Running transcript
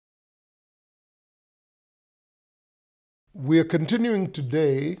We are continuing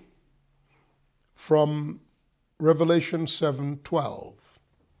today from Revelation 7:12.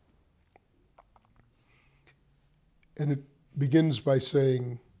 And it begins by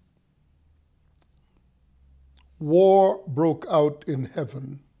saying, war broke out in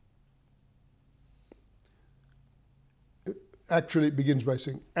heaven. Actually, it begins by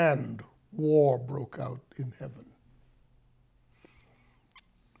saying, and war broke out in heaven.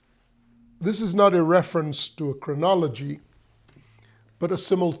 This is not a reference to a chronology, but a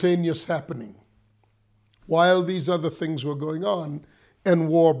simultaneous happening. While these other things were going on, and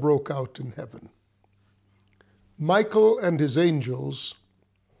war broke out in heaven. Michael and his angels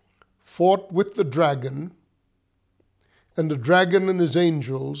fought with the dragon, and the dragon and his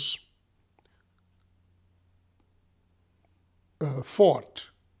angels fought.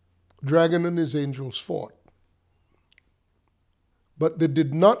 Dragon and his angels fought. But they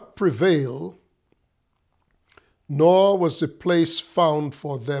did not prevail, nor was a place found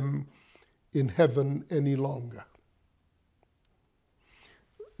for them in heaven any longer.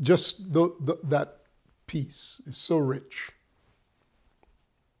 Just that piece is so rich.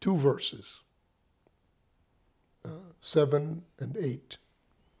 2 verses, 7 and 8.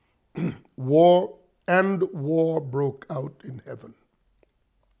 War broke out in heaven.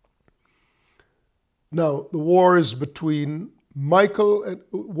 Now, the war is between Michael, and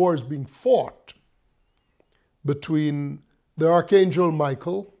war is being fought between the archangel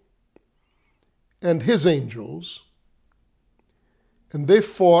Michael and his angels, and they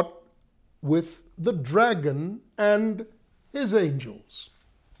fought with the dragon and his angels.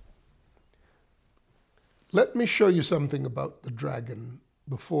 Let me show you something about the dragon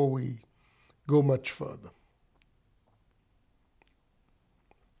before we go much further.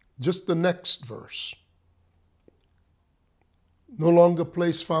 Just the next verse. No longer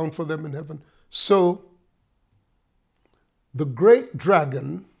place found for them in heaven. So, the great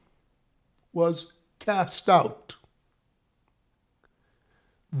dragon was cast out.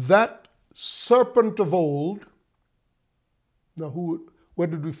 That serpent of old. Now, where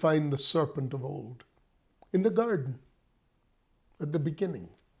did we find the serpent of old? In the garden, at the beginning.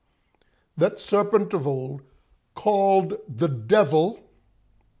 That serpent of old, called the devil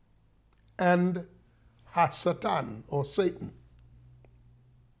and Hasatan, or Satan,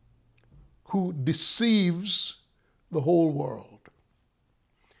 who deceives the whole world.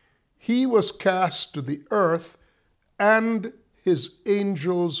 He was cast to the earth, and his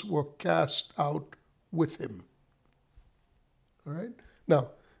angels were cast out with him. All right?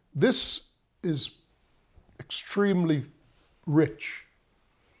 Now, this is extremely rich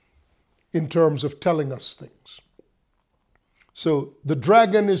in terms of telling us things. So, the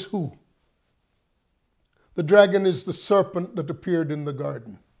dragon is who? The dragon is the serpent that appeared in the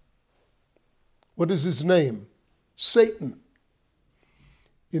garden. What is his name? Satan.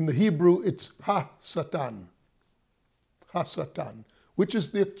 In the Hebrew, it's Ha-Satan. Ha-Satan, which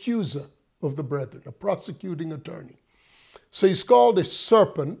is the accuser of the brethren, a prosecuting attorney. So he's called a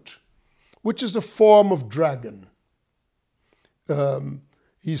serpent, which is a form of dragon.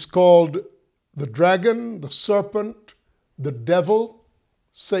 He's called the dragon, the serpent, the devil,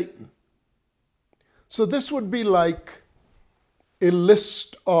 Satan. So this would be like a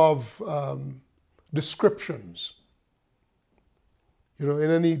list of descriptions. You know,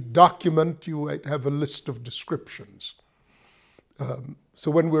 in any document, you might have a list of descriptions. So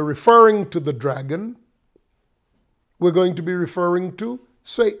when we're referring to the dragon, we're going to be referring to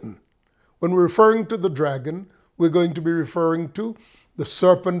Satan. When we're referring to the dragon, we're going to be referring to the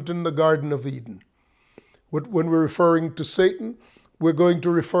serpent in the Garden of Eden. When we're referring to Satan, we're going to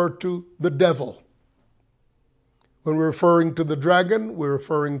refer to the devil. When we're referring to the dragon, we're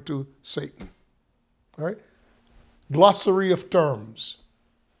referring to Satan. All right? Glossary of terms.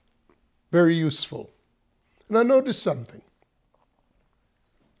 Very useful. And I noticed something.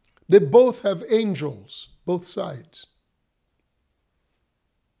 They both have angels, both sides.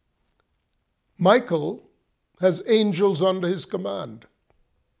 Michael has angels under his command.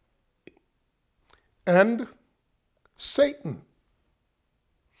 And Satan.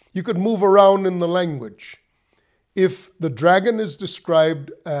 You could move around in the language. If the dragon is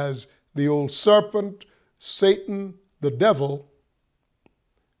described as the old serpent, Satan, the devil,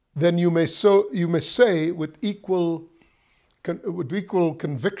 then you may say with equal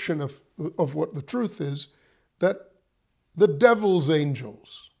conviction of what the truth is, that the devil's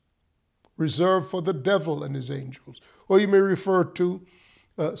angels, reserved for the devil and his angels. Or you may refer to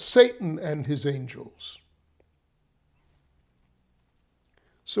Satan and his angels.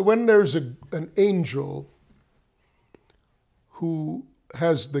 So when there's an angel who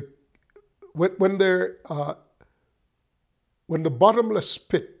has when they're when the bottomless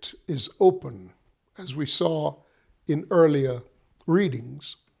pit is open, as we saw in earlier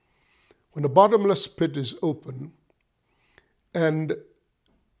readings, when the bottomless pit is open and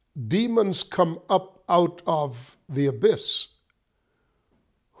demons come up out of the abyss,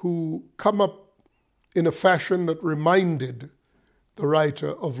 who come up in a fashion that reminded the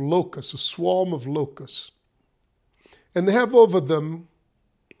writer of locusts, a swarm of locusts. And they have over them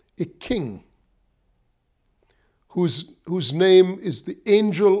a king whose name is the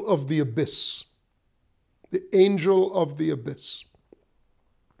angel of the abyss. The angel of the abyss,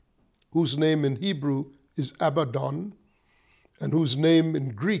 whose name in Hebrew is Abaddon, and whose name in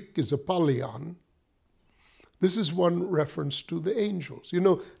Greek is Apollyon. This is one reference to the angels. You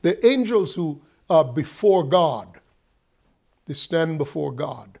know, the angels who are before God, they stand before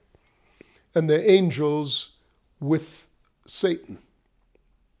God, and they're angels with Satan.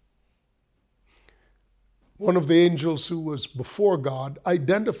 One of the angels who was before God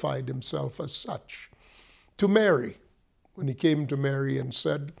identified himself as such to Mary when he came to Mary and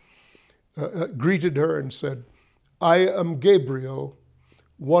said, greeted her and said, "I am Gabriel,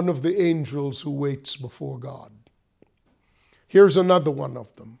 one of the angels who waits before God." Here's another one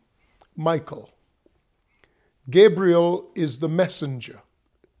of them, Michael. Gabriel is the messenger.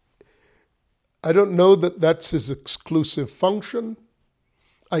 I don't know that that's his exclusive function.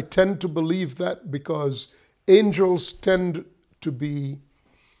 I tend to believe that because angels tend to be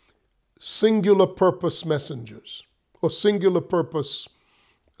singular purpose messengers, or singular purpose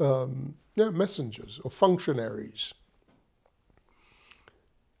messengers or functionaries.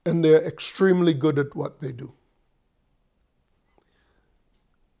 And they're extremely good at what they do.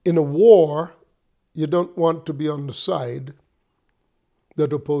 In a war, you don't want to be on the side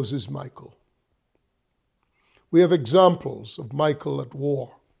that opposes Michael. We have examples of Michael at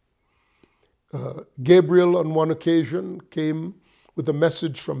war. Gabriel on one occasion came with a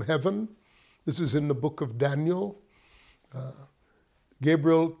message from heaven. This is in the book of Daniel.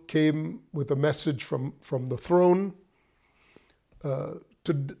 Gabriel came with a message from the throne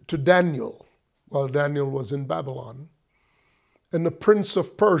to Daniel while Daniel was in Babylon. And the prince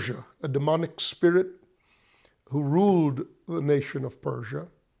of Persia, a demonic spirit who ruled the nation of Persia,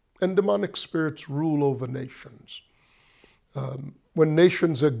 and demonic spirits rule over nations. When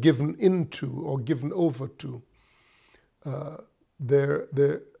nations are given into or given over to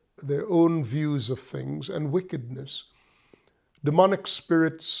their own views of things and wickedness, demonic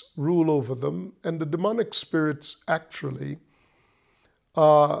spirits rule over them, and the demonic spirits actually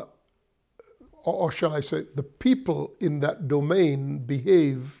are, or shall I say, the people in that domain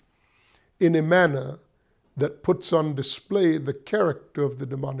behave in a manner that puts on display the character of the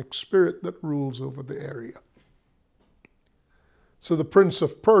demonic spirit that rules over the area. So the prince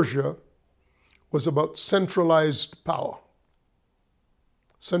of Persia was about centralized power.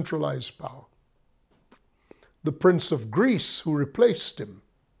 Centralized power. The prince of Greece who replaced him,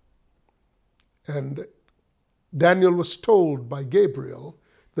 and Daniel was told by Gabriel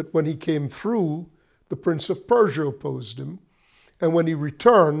that when he came through, the prince of Persia opposed him, and when he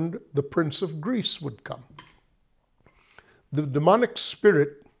returned, the prince of Greece would come. The demonic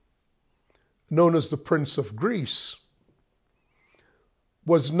spirit, known as the prince of Greece,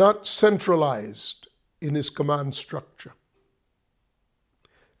 was not centralized in his command structure.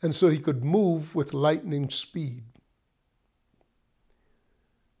 And so he could move with lightning speed.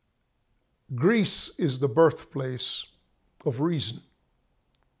 Greece is the birthplace of reason.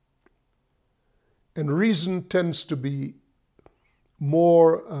 And reason tends to be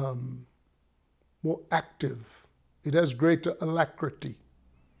more active. It has greater alacrity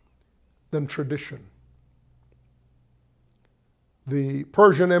than tradition. The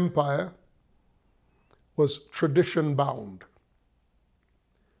Persian Empire was tradition bound.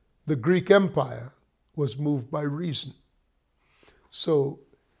 The Greek Empire was moved by reason. So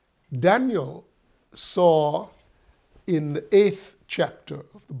Daniel saw in the 8th chapter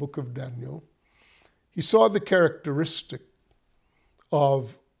of the book of Daniel, he saw the characteristic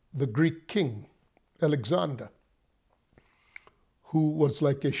of the Greek king, Alexander, who was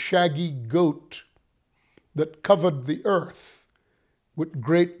like a shaggy goat that covered the earth with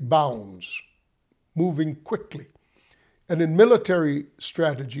great bounds, moving quickly. And in military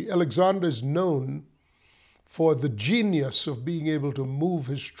strategy, Alexander is known for the genius of being able to move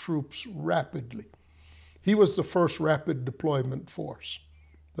his troops rapidly. He was the first rapid deployment force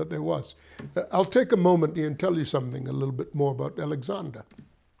that there was. I'll take a moment here and tell you something a little bit more about Alexander.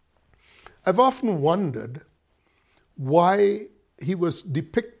 I've often wondered why he was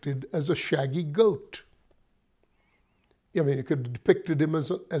depicted as a shaggy goat. I mean, you could have depicted him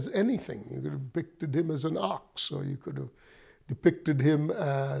as anything. You could have depicted him as an ox, or you could have depicted him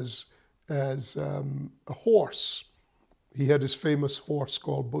as a horse. He had his famous horse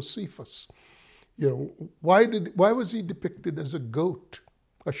called Bocephus. Why was he depicted as a goat,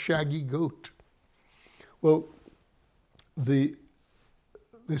 a shaggy goat? Well, the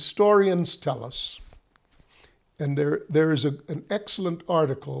historians tell us, and there is an excellent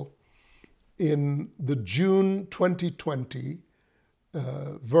article in the June 2020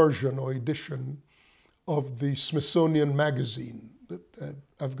 version or edition of the Smithsonian Magazine that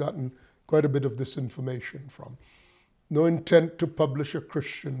I've gotten quite a bit of this information from. No intent to publish a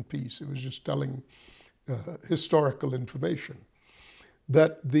Christian piece. It was just telling historical information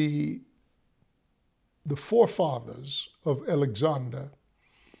that the forefathers of Alexander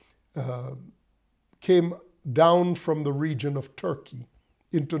came down from the region of Turkey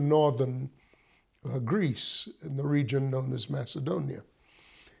into northern Greece, in the region known as Macedonia.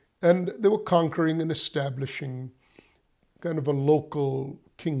 And they were conquering and establishing kind of a local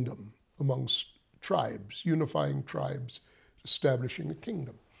kingdom amongst tribes, unifying tribes, establishing a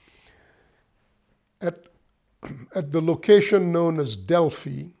kingdom. At the location known as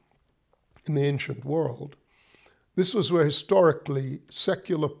Delphi in the ancient world, this was where historically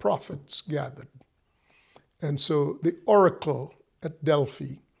secular prophets gathered. And so the oracle at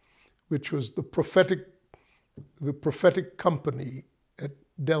Delphi, which was the prophetic company at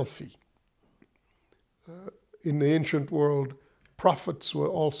Delphi. In the ancient world, prophets were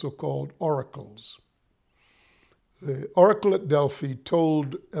also called oracles. The oracle at Delphi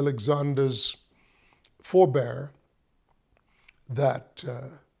told Alexander's forebear that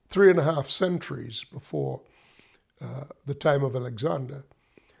 3.5 centuries before the time of Alexander,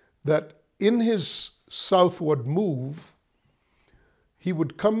 that in his southward move, he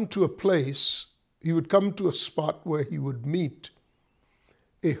would come to a spot where he would meet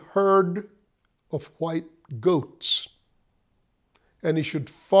a herd of white goats. And he should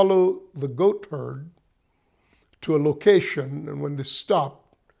follow the goat herd to a location, and when they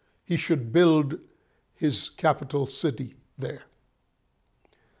stopped, he should build his capital city there.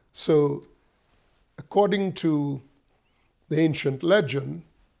 So, according to the ancient legend,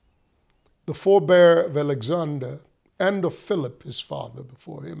 the forebear of Alexander and of Philip, his father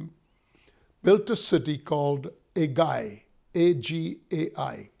before him, built a city called Agai,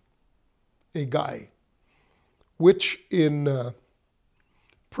 A-G-A-I, Agai, which in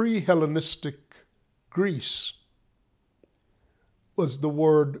pre-Hellenistic Greece was the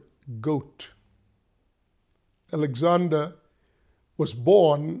word goat. Alexander was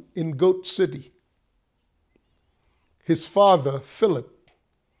born in Goat City. His father, Philip,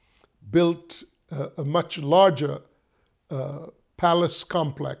 built a much larger palace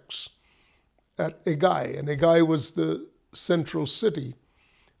complex at Agai, and Agai was the central city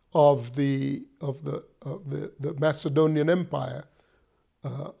of the Macedonian Empire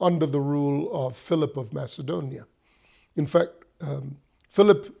under the rule of Philip of Macedonia. In fact,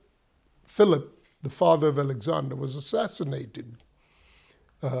 Philip, the father of Alexander, was assassinated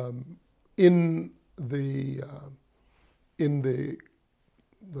in the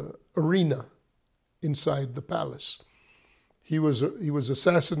arena inside the palace. He was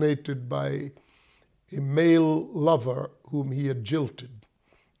assassinated by a male lover whom he had jilted,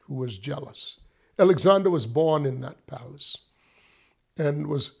 who was jealous. Alexander was born in that palace and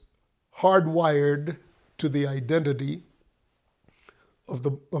was hardwired to the identity of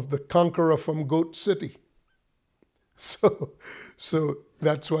the conqueror from Goat City. So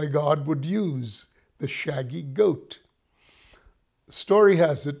that's why God would use the shaggy goat. The story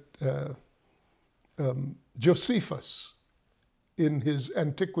has it, Josephus, in his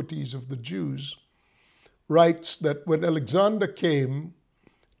Antiquities of the Jews, writes that when Alexander came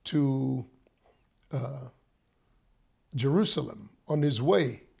to Jerusalem on his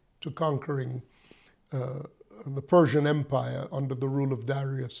way to conquering the Persian Empire under the rule of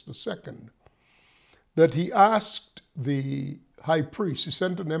Darius II, that he asked the high priest, he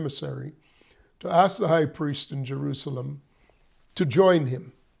sent an emissary to ask the high priest in Jerusalem to join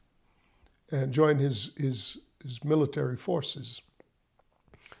him and join his military forces.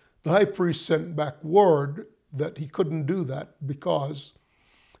 The high priest sent back word that he couldn't do that because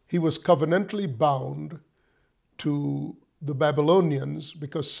he was covenantally bound to the Babylonians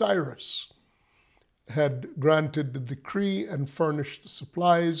because Cyrus had granted the decree and furnished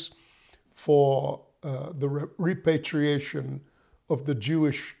supplies for the repatriation of the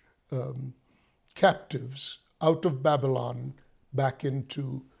Jewish captives out of Babylon back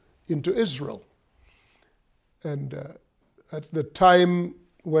into Israel. And at the time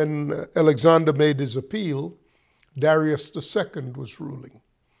when Alexander made his appeal, Darius II was ruling.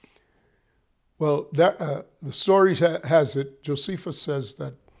 Well, the story has it, Josephus says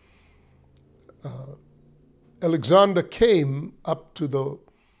that Alexander came up to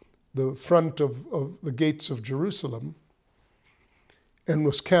the front of the gates of Jerusalem and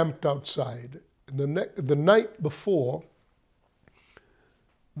was camped outside. And the night before,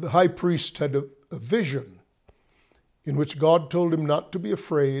 the high priest had a vision in which God told him not to be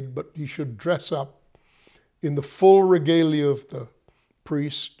afraid, but he should dress up in the full regalia of the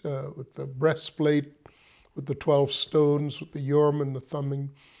priest, with the breastplate, with the 12 stones, with the Urim and the Thummim,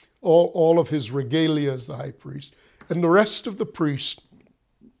 all of his regalia as the high priest. And the rest of the priest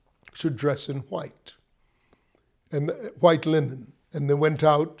should dress in white, and white linen. And they went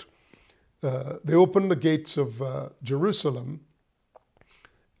out, they opened the gates of Jerusalem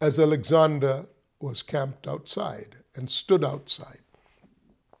as Alexander was camped outside and stood outside.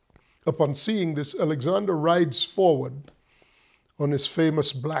 Upon seeing this, Alexander rides forward on his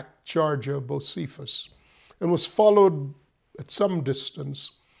famous black charger, Bocephus, and was followed at some distance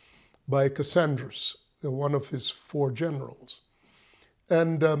by Cassandrus, one of his 4 generals.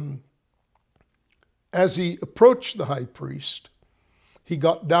 And as he approached the high priest, he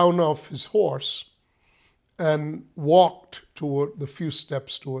got down off his horse and walked toward the few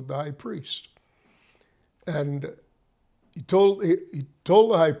steps toward the high priest. And he told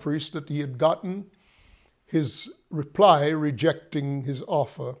the high priest that he had gotten his reply rejecting his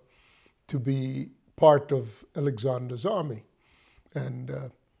offer to be part of Alexander's army.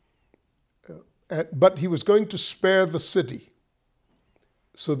 But he was going to spare the city,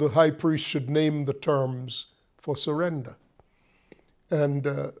 so the high priest should name the terms for surrender.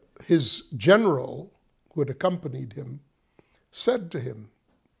 And his general, who had accompanied him, said to him,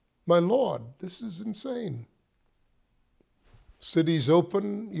 "My lord, this is insane. City's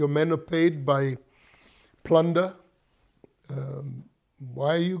open, your men are paid by plunder.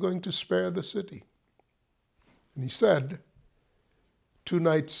 Why are you going to spare the city?" And he said, 2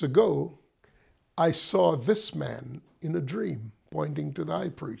 nights ago, I saw this man in a dream, pointing to the high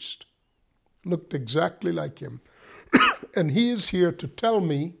priest. Looked exactly like him. And he is here to tell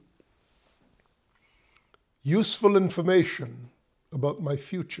me useful information about my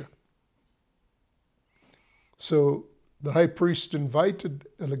future. So the high priest invited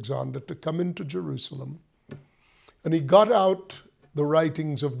Alexander to come into Jerusalem, and he got out the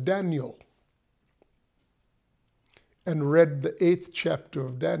writings of Daniel and read the 8th chapter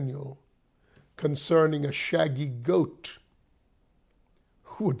of Daniel concerning a shaggy goat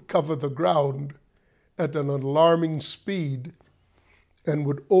who would cover the ground at an alarming speed and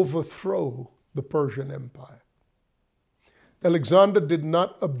would overthrow the Persian Empire. Alexander did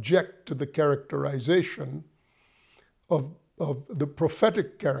not object to the characterization of the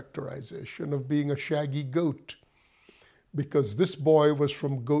prophetic characterization of being a shaggy goat, because this boy was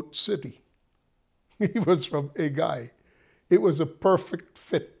from Goat City. He was from Agai. It was a perfect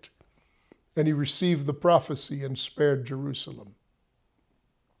fit, and he received the prophecy and spared Jerusalem.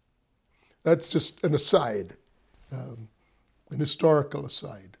 That's just an aside, an historical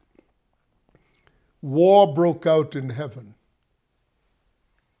aside. War broke out in heaven.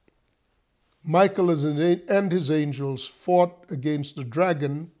 Michael and his angels fought against the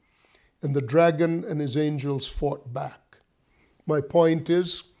dragon, and the dragon and his angels fought back. My point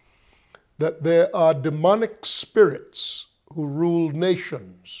is that there are demonic spirits who rule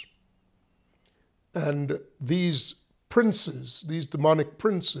nations. And these princes, these demonic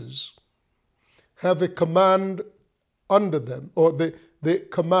princes, have a command under them, or they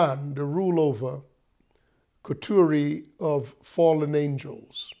command, they rule over coterie of fallen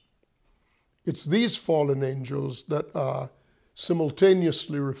angels. It's these fallen angels that are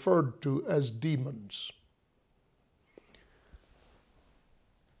simultaneously referred to as demons.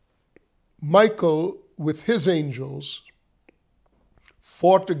 Michael, with his angels,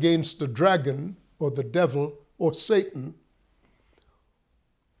 fought against the dragon, or the devil, or Satan,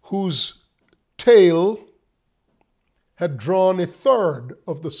 whose tail had drawn 1/3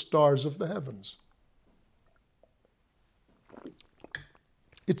 of the stars of the heavens.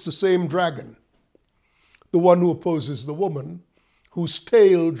 It's the same dragon, the one who opposes the woman, whose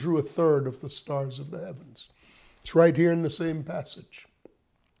tail drew 1/3 of the stars of the heavens. It's right here in the same passage.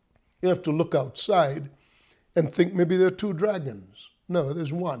 You have to look outside and think maybe there are 2 dragons. No,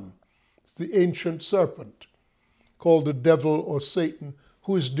 there's one. It's the ancient serpent, called the devil or Satan,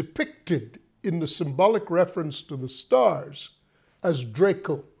 who is depicted in the symbolic reference to the stars as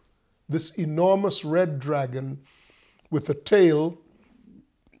Draco, this enormous red dragon with a tail,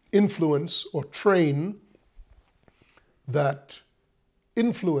 influence or train that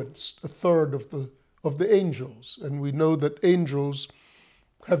influenced 1/3 of the angels. And we know that angels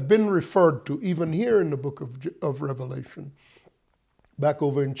have been referred to, even here in the book of Revelation, back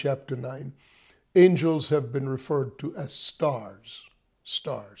over in chapter 9, angels have been referred to as stars.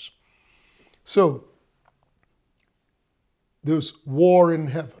 Stars. So, there's war in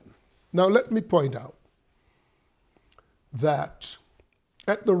heaven. Now let me point out that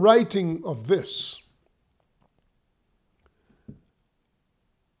at the writing of this,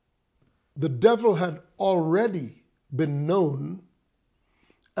 the devil had already been known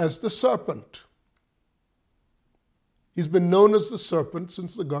as the serpent. He's been known as the serpent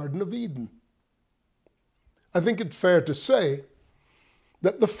since the Garden of Eden. I think it's fair to say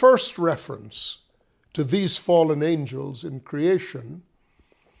that the first reference to these fallen angels in creation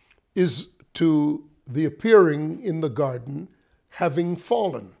is to the appearing in the garden having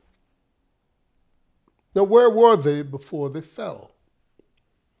fallen. Now, where were they before they fell?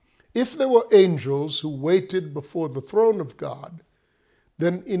 If they were angels who waited before the throne of God,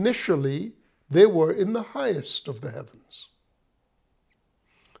 then initially they were in the highest of the heavens.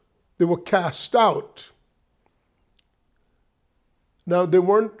 They were cast out. Now, they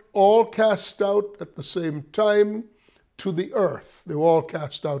weren't all cast out at the same time to the earth. They were all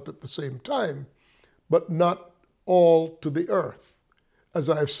cast out at the same time, but not all to the earth. As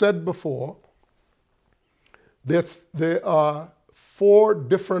I have said before, there are 4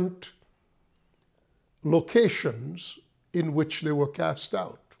 different locations in which they were cast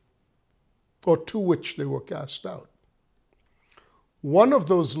out, or to which they were cast out. One of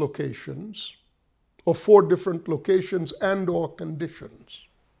those locations, or 4 different locations and or conditions,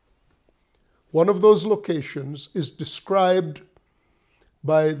 one of those locations is described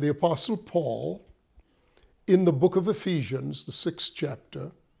by the Apostle Paul in the book of Ephesians, the 6th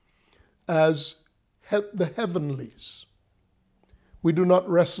chapter, as the heavenlies. We do not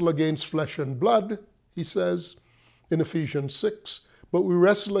wrestle against flesh and blood, he says in Ephesians 6, but we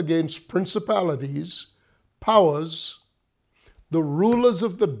wrestle against principalities, powers, the rulers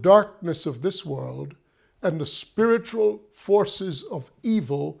of the darkness of this world, and the spiritual forces of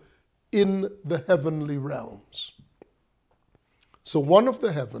evil in the heavenly realms. So one of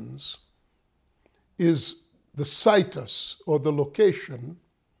the heavens is the situs, or the location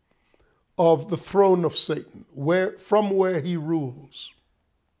of the throne of Satan, from where he rules.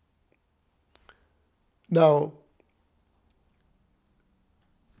 Now,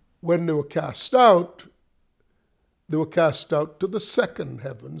 when they were cast out to the second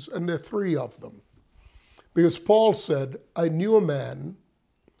heavens, and there are 3 of them. Because Paul said, I knew a man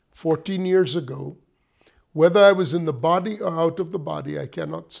 14 years ago, whether I was in the body or out of the body, I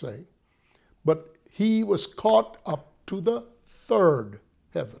cannot say, but he was caught up to the 3rd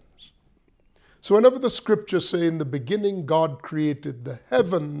heavens. So whenever the scriptures say in the beginning God created the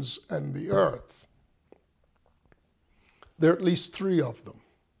heavens and the earth, there are at least 3 of them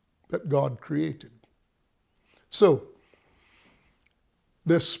that God created. So,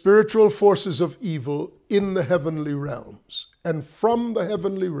 there's spiritual forces of evil in the heavenly realms. And from the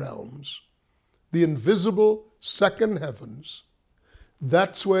heavenly realms, the invisible second heavens,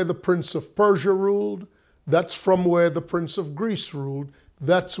 that's where the prince of Persia ruled. That's from where the prince of Greece ruled.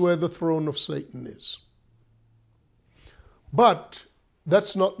 That's where the throne of Satan is. But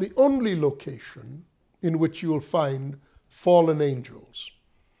that's not the only location in which you'll find fallen angels.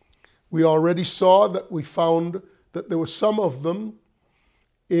 We already saw that we found that there were some of them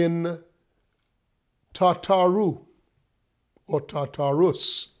in Tartaru, or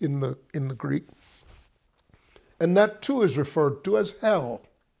Tartarus in the Greek. And that too is referred to as hell.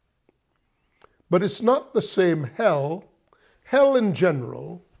 But it's not the same hell. Hell in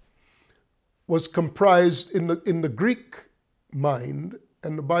general was comprised in the Greek mind,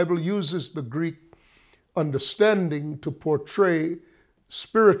 and the Bible uses the Greek understanding to portray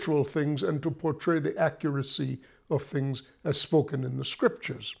spiritual things and to portray the accuracy of things as spoken in the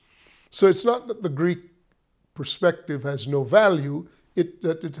scriptures. So it's not that the Greek perspective has no value,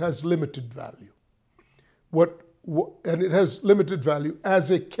 that it has limited value. And it has limited value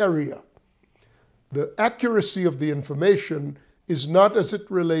as a carrier. The accuracy of the information is not as it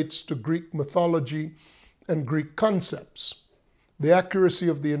relates to Greek mythology and Greek concepts. The accuracy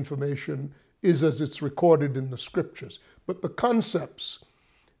of the information is as it's recorded in the scriptures. But the concepts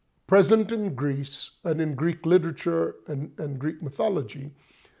present in Greece and in Greek literature and Greek mythology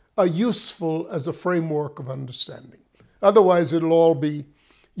are useful as a framework of understanding. Otherwise, it'll all be,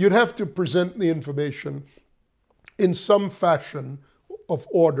 you'd have to present the information in some fashion of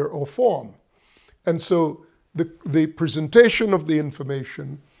order or form. And so the presentation of the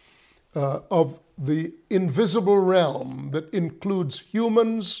information of the invisible realm that includes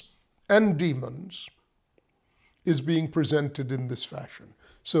humans and demons is being presented in this fashion.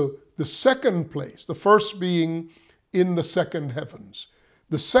 So the second place, the first being in the second heavens,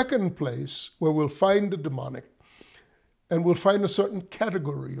 the second place where we'll find the demonic, and we'll find a certain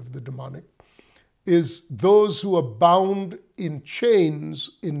category of the demonic, is those who are bound in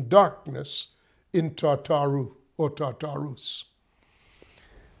chains in darkness in Tartaru or Tartarus.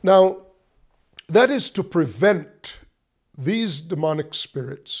 Now, that is to prevent these demonic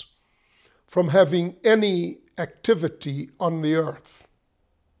spirits from having any activity on the earth.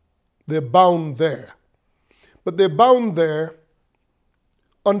 They're bound there. But they're bound there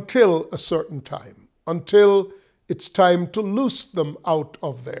until a certain time, until it's time to loose them out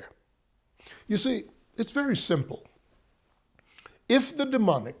of there. You see, it's very simple. If the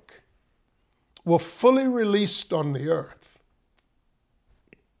demonic were fully released on the earth,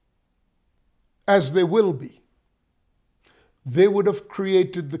 as they will be, they would have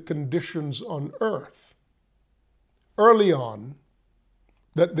created the conditions on earth early on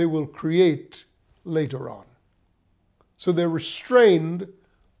that they will create later on. So they're restrained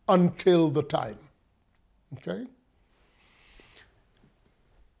until the time. Okay?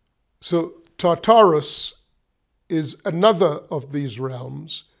 So Tartarus is another of these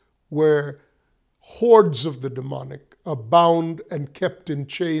realms where hordes of the demonic are bound and kept in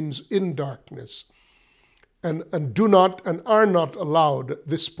chains in darkness and do not and are not allowed at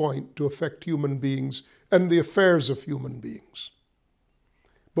this point to affect human beings and the affairs of human beings.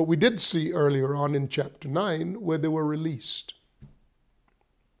 But we did see earlier on in chapter 9 where they were released.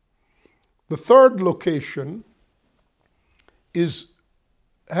 The third location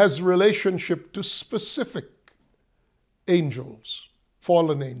has relationship to specific angels,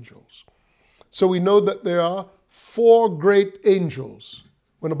 fallen angels. So we know that there are 4 great angels.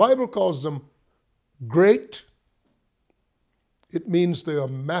 When the Bible calls them great, it means they are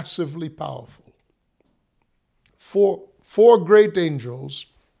massively powerful. Four great angels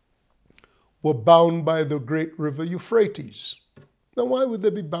were bound by the great river Euphrates. Now, why would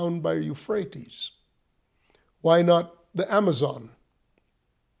they be bound by Euphrates? Why not the Amazon?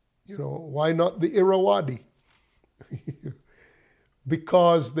 Why not the Irrawaddy?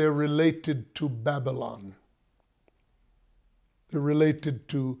 Because they're related to Babylon. They're related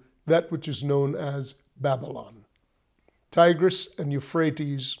to that which is known as Babylon. Tigris and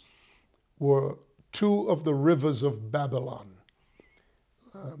Euphrates were 2 of the rivers of Babylon.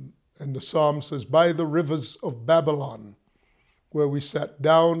 And the psalm says, by the rivers of Babylon, where we sat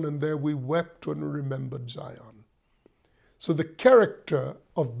down and there we wept when we remembered Zion. So the character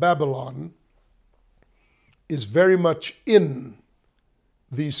of Babylon is very much in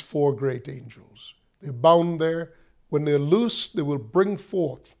these 4 great angels. They're bound there. When they're loosed, they will bring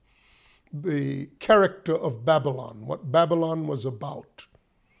forth the character of Babylon, what Babylon was about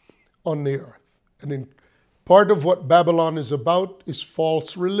on the earth. And part of what Babylon is about is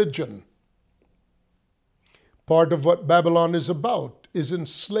false religion. Part of what Babylon is about is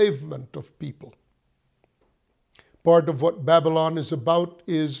enslavement of people. Part of what Babylon is about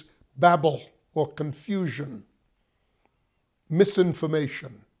is babble or confusion,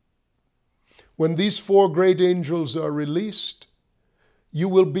 misinformation. When these 4 great angels are released, you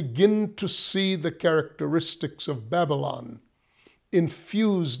will begin to see the characteristics of Babylon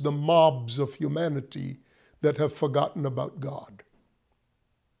infuse the mobs of humanity that have forgotten about God.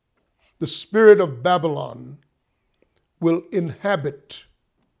 The spirit of Babylon will inhabit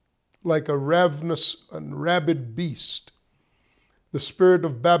like a ravenous and rabid beast. The spirit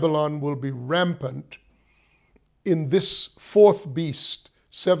of Babylon will be rampant in this 4th beast,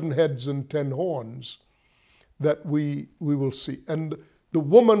 7 heads and 10 horns, that we will see. And the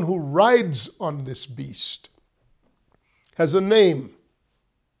woman who rides on this beast has a name,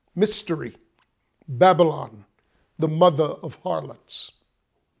 mystery, Babylon, the mother of harlots.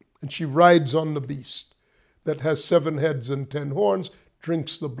 And she rides on the beast that has 7 heads and 10 horns,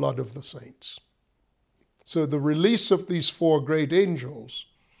 drinks the blood of the saints. So the release of these 4 great angels,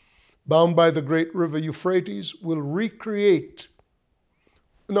 bound by the great river Euphrates, will bring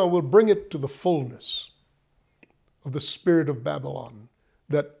it to the fullness of the spirit of Babylon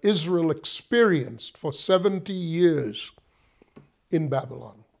that Israel experienced for 70 years in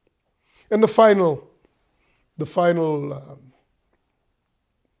Babylon. And the final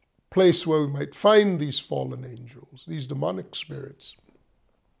place where we might find these fallen angels, these demonic spirits,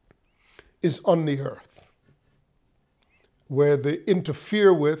 is on the earth, where they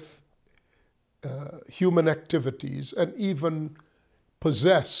interfere with human activities and even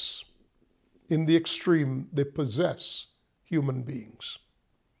possess, in the extreme, they possess human beings.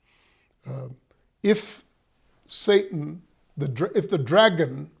 If the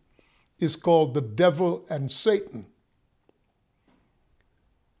dragon is called the devil and Satan,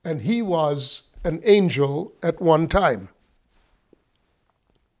 and he was an angel at one time,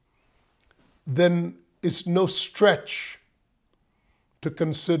 then it's no stretch to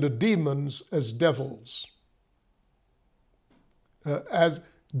consider demons as devils, as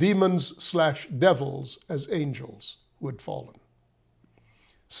demons/devils as angels who had fallen.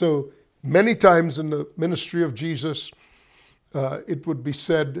 So many times in the ministry of Jesus, it would be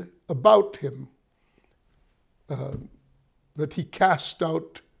said about him that he cast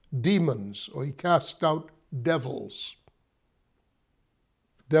out demons, or he cast out devils.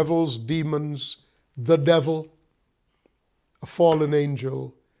 Devils, demons, the devil, a fallen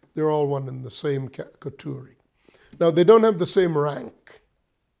angel, they're all one in the same category. Now, they don't have the same rank.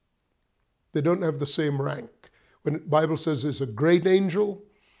 They don't have the same rank. When the Bible says it's a great angel,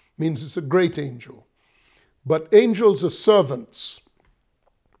 means it's a great angel. But angels are servants.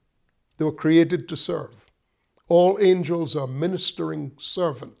 They were created to serve. All angels are ministering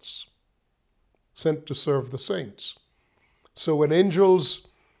servants sent to serve the saints. So when angels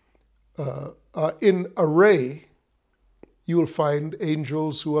are in array, you will find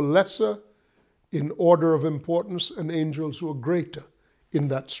angels who are lesser in order of importance and angels who are greater in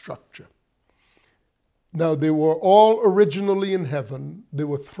that structure. Now, they were all originally in heaven. They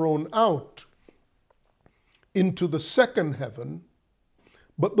were thrown out into the second heaven,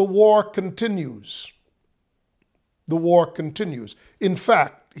 but the war continues. The war continues. In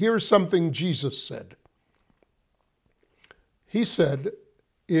fact, here's something Jesus said. He said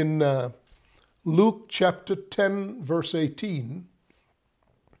in Luke chapter 10, verse 18,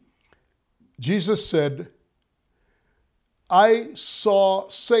 Jesus said, "I saw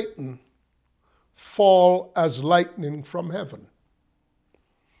Satan fall as lightning from heaven."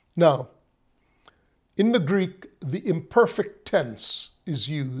 Now, in the Greek, the imperfect tense is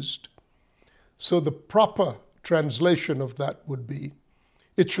used, so the proper translation of that would be,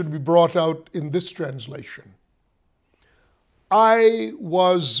 it should be brought out in this translation: "I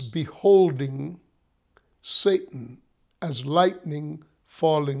was beholding Satan as lightning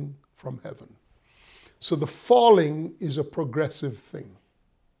falling from heaven." So the falling is a progressive thing.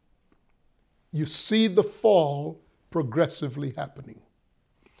 You see the fall progressively happening.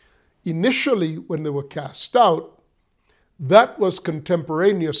 Initially, when they were cast out, that was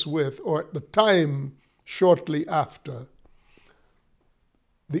contemporaneous with, or at the time shortly after,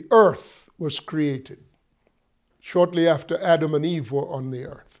 the earth was created. Shortly after Adam and Eve were on the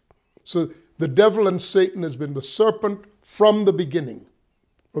earth. So the devil and Satan has been the serpent from the beginning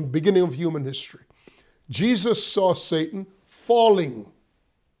of human history. Jesus saw Satan falling,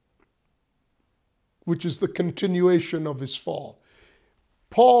 which is the continuation of his fall.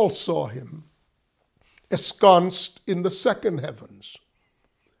 Paul saw him ensconced in the second heavens,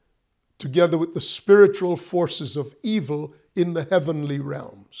 together with the spiritual forces of evil in the heavenly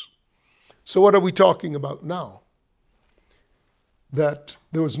realms. So what are we talking about now? That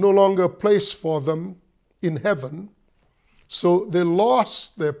there was no longer a place for them in heaven, so they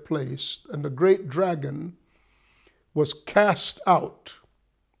lost their place, and the great dragon was cast out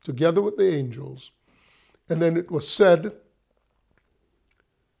together with the angels. And then it was said,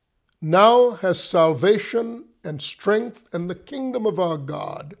 "Now has salvation and strength and the kingdom of our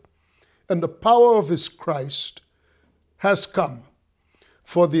God and the power of his Christ has come.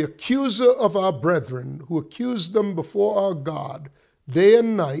 For the accuser of our brethren, who accused them before our God day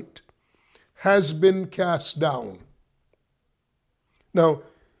and night, has been cast down." Now,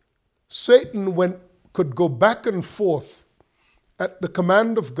 Satan could go back and forth at the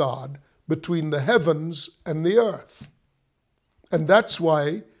command of God between the heavens and the earth. And that's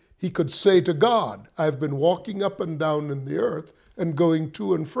why he could say to God, "I've been walking up and down in the earth and going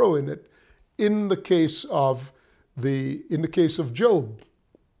to and fro in it," in the case of Job.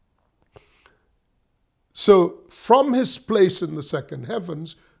 So from his place in the second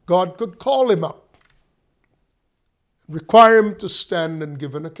heavens, God could call him up, require him to stand and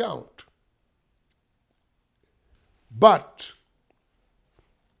give an account. But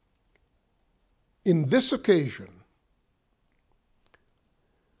in this occasion,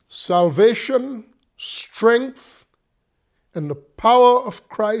 salvation, strength, and the power of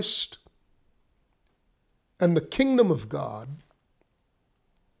Christ and the kingdom of God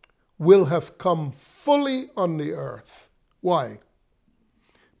will have come fully on the earth. Why?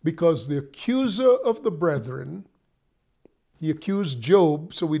 Because the accuser of the brethren, he accused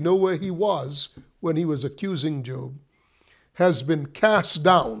Job, so we know where he was when he was accusing Job, has been cast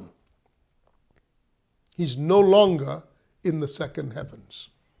down. He's no longer in the second heavens.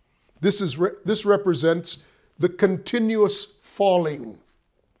 This represents the continuous falling.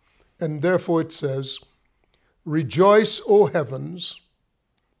 And therefore it says, "Rejoice, O heavens,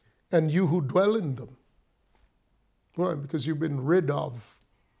 and you who dwell in them. Why? Because you've been rid of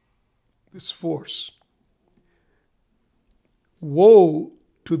this force. Woe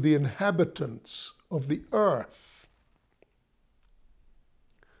to the inhabitants of the earth,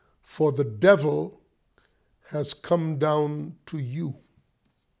 for the devil has come down to you,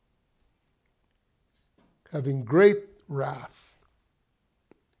 having great wrath,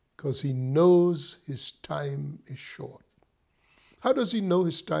 because he knows his time is short. How does he know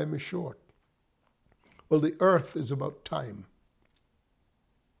his time is short? Well, the earth is about time,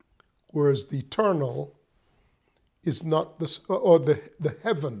 whereas the eternal is not the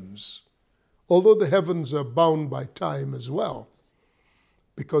heavens, although the heavens are bound by time as well,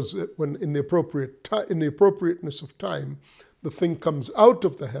 because when in the appropriateness of time, the thing comes out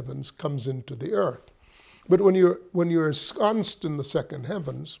of the heavens, comes into the earth. But when you're ensconced in the second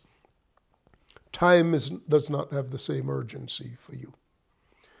heavens, time does not have the same urgency for you.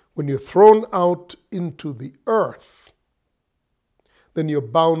 When you're thrown out into the earth, then you're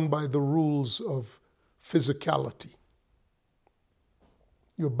bound by the rules of physicality.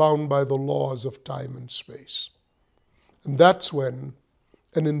 You're bound by the laws of time and space. And that's when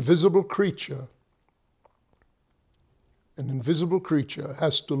an invisible creature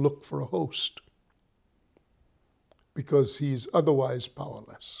has to look for a host, because he's otherwise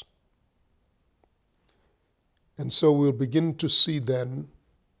powerless. And so we'll begin to see then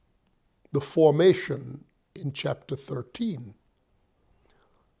the formation in chapter 13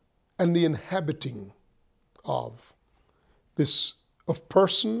 and the inhabiting of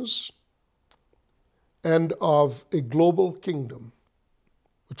persons and of a global kingdom,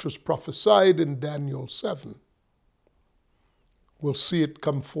 which was prophesied in Daniel 7. We'll see it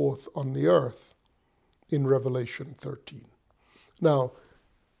come forth on the earth in Revelation 13. Now,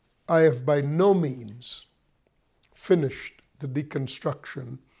 I have by no means finished the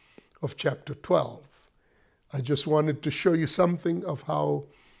deconstruction of chapter 12. I just wanted to show you something of how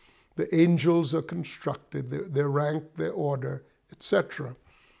the angels are constructed, their rank, their order, etc.,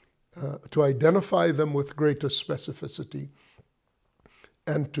 to identify them with greater specificity,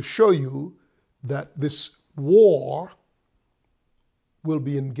 and to show you that this war will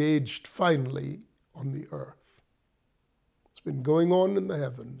be engaged finally on the earth. It's been going on in the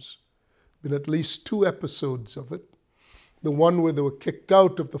heavens, been at least 2 episodes of it. The one where they were kicked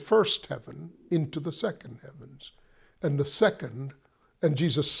out of the first heaven into the second heavens, and the second, and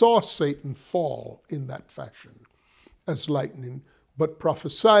Jesus saw Satan fall in that fashion as lightning, but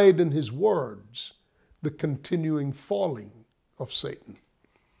prophesied in his words the continuing falling of Satan,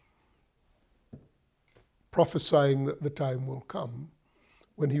 prophesying that the time will come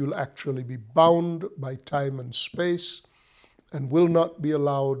when he will actually be bound by time and space and will not be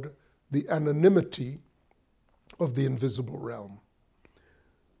allowed the anonymity of the invisible realm.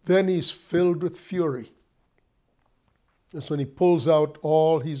 Then he's filled with fury. That's when he pulls out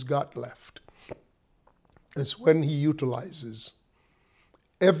all he's got left. It's when he utilizes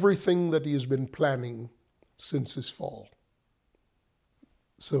everything that he has been planning since his fall.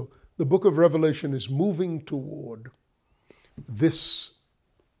 So the book of Revelation is moving toward this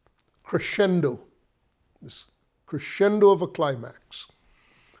crescendo of a climax.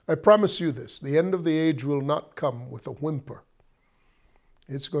 I promise you this, the end of the age will not come with a whimper.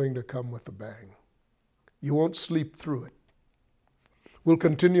 It's going to come with a bang. You won't sleep through it. We'll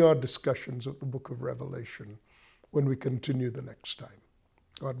continue our discussions of the book of Revelation when we continue the next time.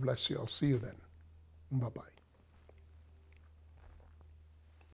 God bless you. I'll see you then. Bye-bye.